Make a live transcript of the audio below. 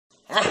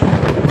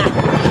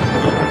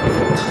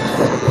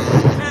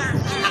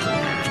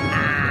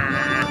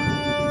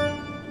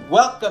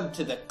Welcome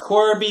to the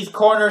Corby's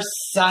Corner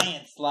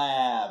Science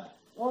Lab.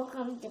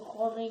 Welcome to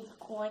Corby's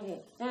Corner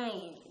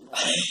Science.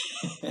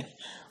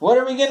 What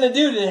are we going to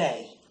do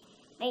today?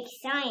 Make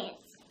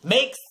science.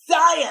 Make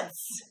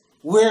science!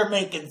 We're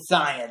making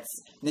science.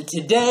 And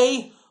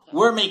today,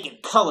 we're making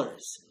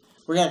colors.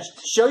 We're going to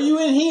show you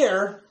in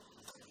here.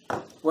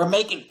 We're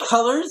making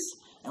colors,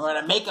 and we're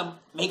going to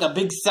make a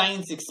big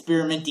science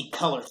experimenty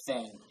color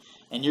thing.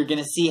 And you're going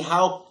to see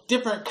how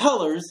different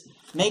colors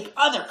make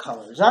other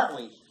colors, aren't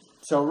we?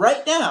 So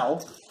right now,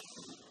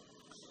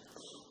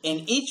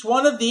 in each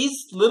one of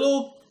these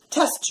little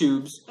test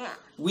tubes,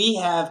 we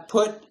have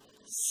put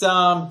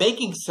some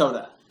baking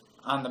soda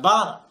on the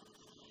bottom.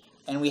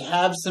 And we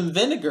have some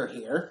vinegar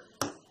here.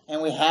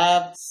 And we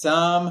have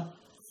some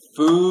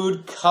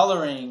food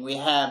coloring. We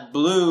have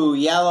blue,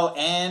 yellow,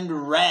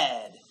 and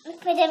red. Let's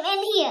put them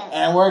in here.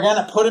 And we're going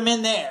to put them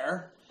in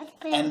there. Let's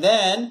put and them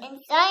then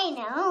inside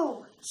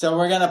now. So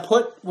we're going to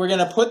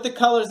put the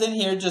colors in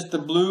here, just the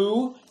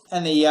blue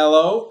and the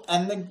yellow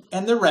and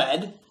the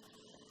red.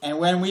 And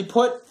when we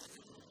put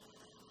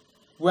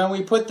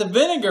the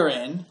vinegar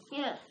in,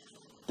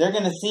 they're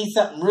going to see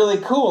something really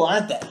cool,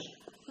 aren't they?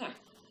 Yeah.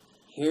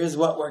 Here's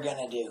what we're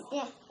going to do.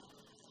 Yeah.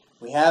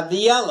 We have the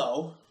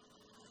yellow.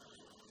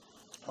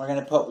 We're going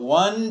to put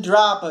 1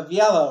 drop of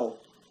yellow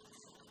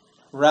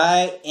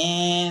right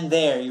in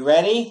there. You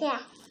ready? Yeah.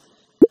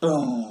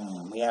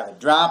 Boom. We have a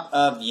drop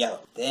of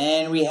yellow.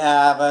 Then we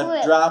have a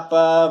Blue. drop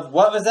of,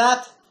 what was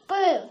that?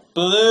 Blue.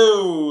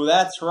 Blue.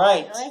 That's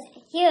right.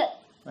 Here.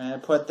 We're going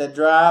to put the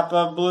drop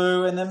of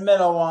blue in the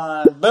middle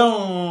one.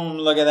 Boom.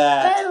 Look at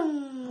that.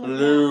 Boom.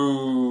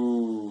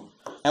 Blue.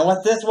 And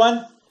what's this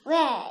one?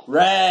 Red.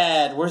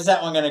 Red. Where's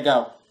that one going to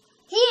go?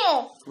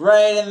 Here.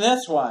 Right in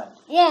this one.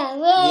 Yeah,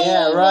 right.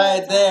 Yeah,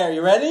 right there.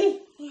 You ready?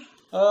 Yeah.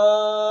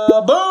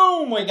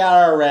 Boom! We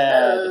got our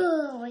red.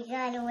 Ooh, we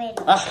got a red.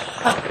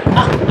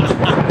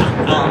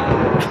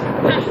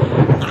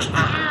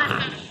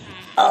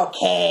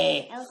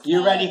 Okay.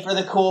 You ready for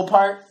the cool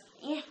part?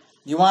 Yeah.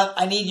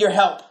 I need your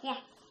help. Yeah.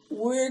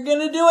 We're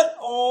gonna do it.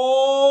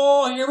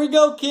 Oh, here we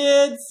go,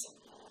 kids.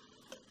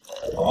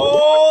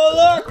 Oh,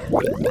 look.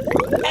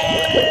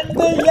 And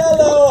the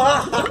yellow.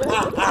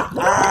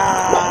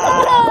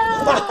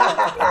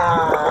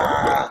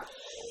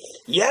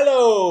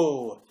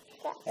 Yellow.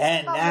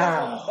 And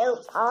now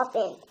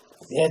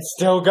it's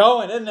still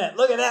going, isn't it?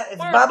 Look at that.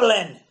 It's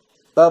bubbling.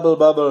 Bubble,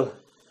 bubble.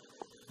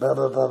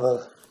 Bubble,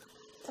 bubble.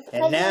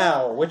 And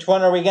now, which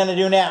one are we going to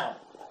do now?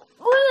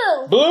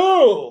 Blue.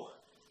 Blue.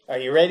 Are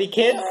you ready,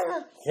 kids?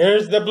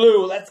 Here's the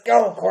blue. Let's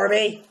go,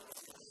 Corby.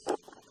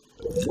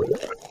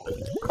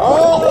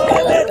 Oh,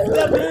 that's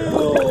the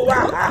blue.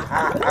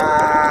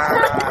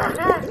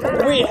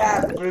 We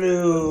have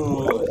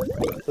blue.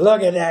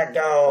 Look at that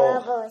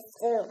go.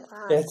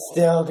 It's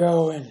still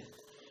going.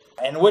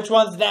 And which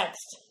one's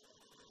next?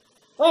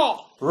 Red.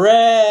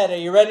 Red. Are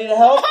you ready to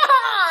help?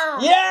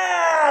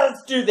 Yeah,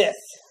 let's do this.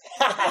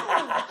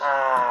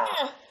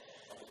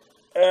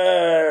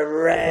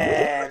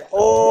 Red.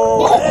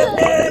 Oh, and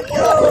there it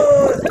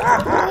goes.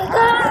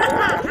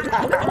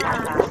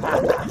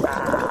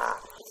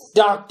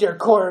 Dr.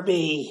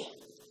 Corby.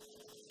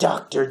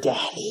 Dr.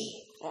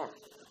 Daddy.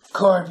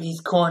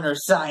 Corby's Corner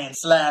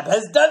Science Lab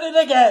has done it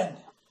again.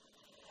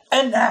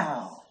 And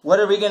now,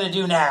 what are we going to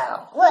do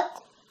now? What?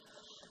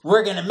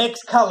 We're going to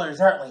mix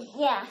colors, aren't we?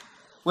 Yeah.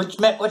 Which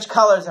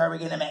colors are we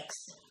going to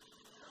mix?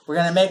 We're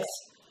going to mix,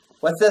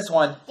 what's this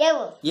one?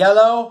 Yellow.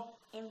 Yellow.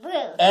 And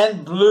blue.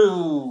 And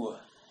blue.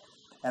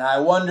 And I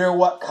wonder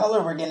what color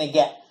we're going to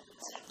get.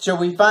 Shall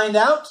we find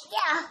out?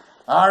 Yeah.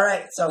 All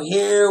right, so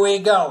here we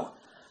go.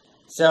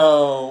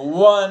 So,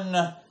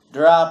 1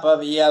 drop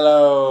of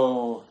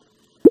yellow.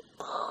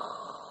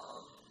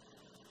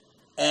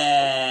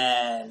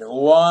 And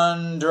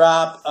 1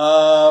 drop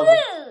of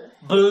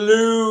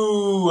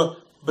blue.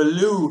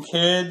 Blue,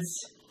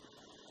 kids.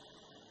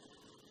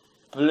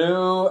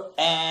 Blue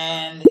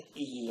and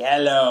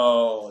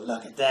yellow.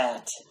 Look at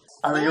that.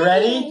 Are we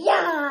ready?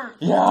 Yeah.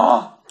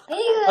 Yeah?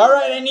 All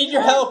right, I need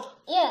your help.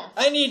 Yeah.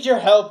 I need your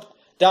help,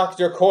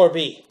 Dr.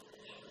 Corby.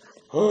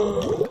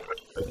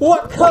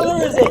 What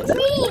color is it?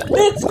 Green.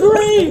 It's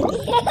green.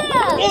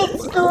 Yeah.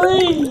 It's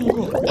green.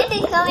 It's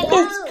coming out.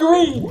 It's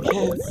green,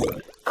 kids.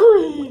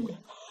 Green.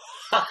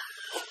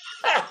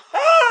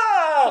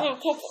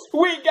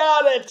 We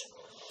got it.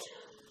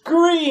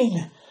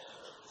 Green.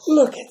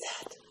 Look at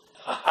that.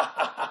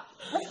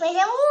 Let's play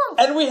them all.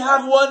 And we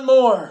have 1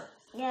 more.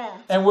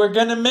 Yeah. And we're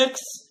going to mix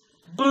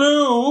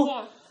blue.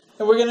 Yeah.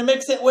 And we're going to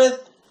mix it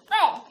with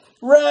Red.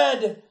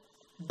 red.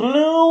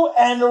 Blue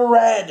and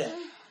red.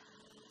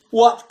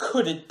 What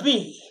could it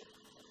be?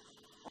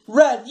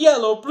 Red,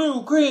 yellow,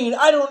 blue, green.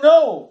 I don't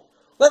know.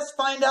 Let's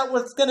find out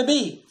what it's going to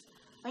be.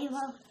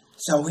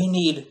 So we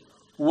need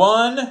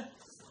 1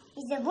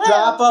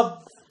 drop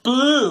of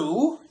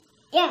blue.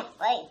 Yeah,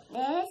 like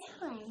this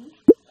one.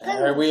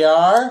 There we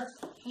are.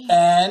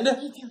 And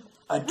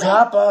a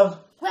drop of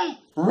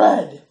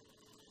red.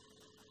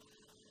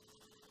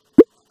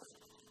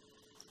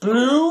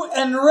 blue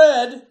and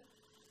red.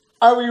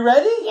 Are we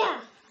ready?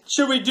 Yeah.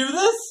 Should we do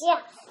this? Yeah.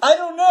 I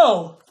don't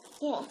know.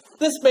 Yeah.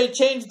 This may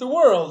change the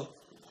world.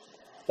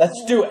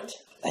 Let's do it.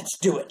 Let's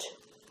do it.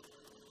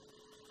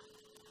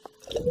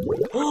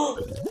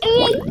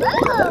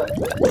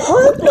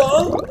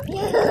 Purple?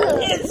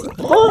 It's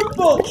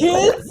purple,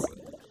 kids!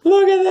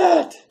 Look at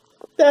that!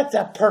 That's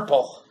a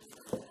purple.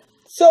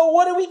 So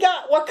what do we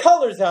got? What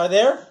colors are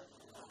there?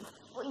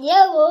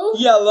 Yellow.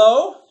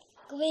 Yellow.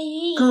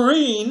 Green.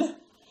 Green.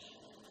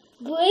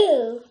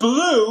 Blue.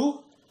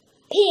 Blue.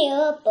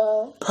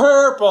 Purple.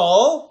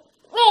 Purple.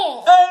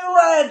 Red. And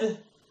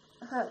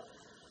red.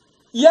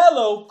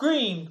 Yellow,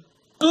 green,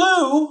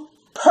 blue,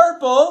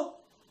 purple,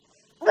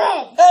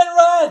 Red. and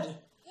red.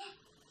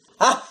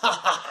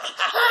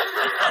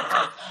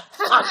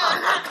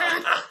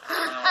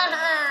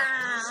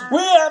 We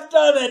have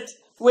done it.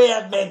 We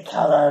have made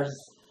colors.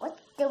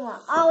 What's the one?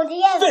 All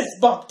the others.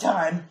 Fist bump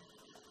time.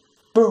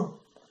 Boom.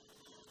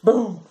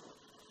 Boom.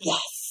 Yes.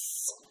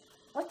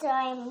 What do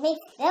I make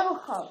them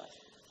colors?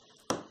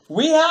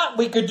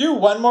 We could do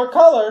one more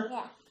color.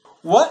 Yeah.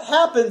 What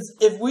happens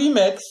if we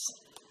mix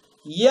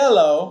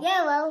yellow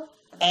Yellow.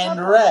 and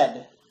Purple.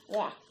 red?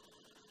 Yeah.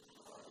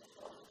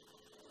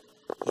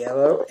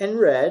 Yellow and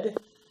red.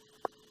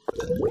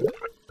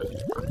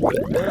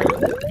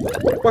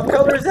 What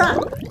color is that?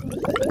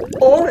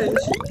 Orange.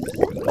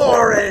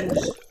 Orange.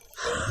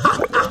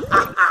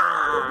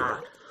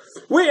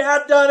 We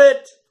have done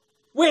it.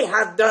 We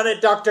have done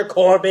it, Dr.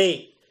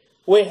 Corby.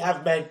 We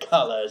have made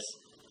colors.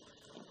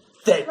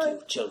 Thank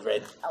you,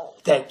 children.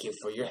 Thank you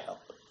for your help.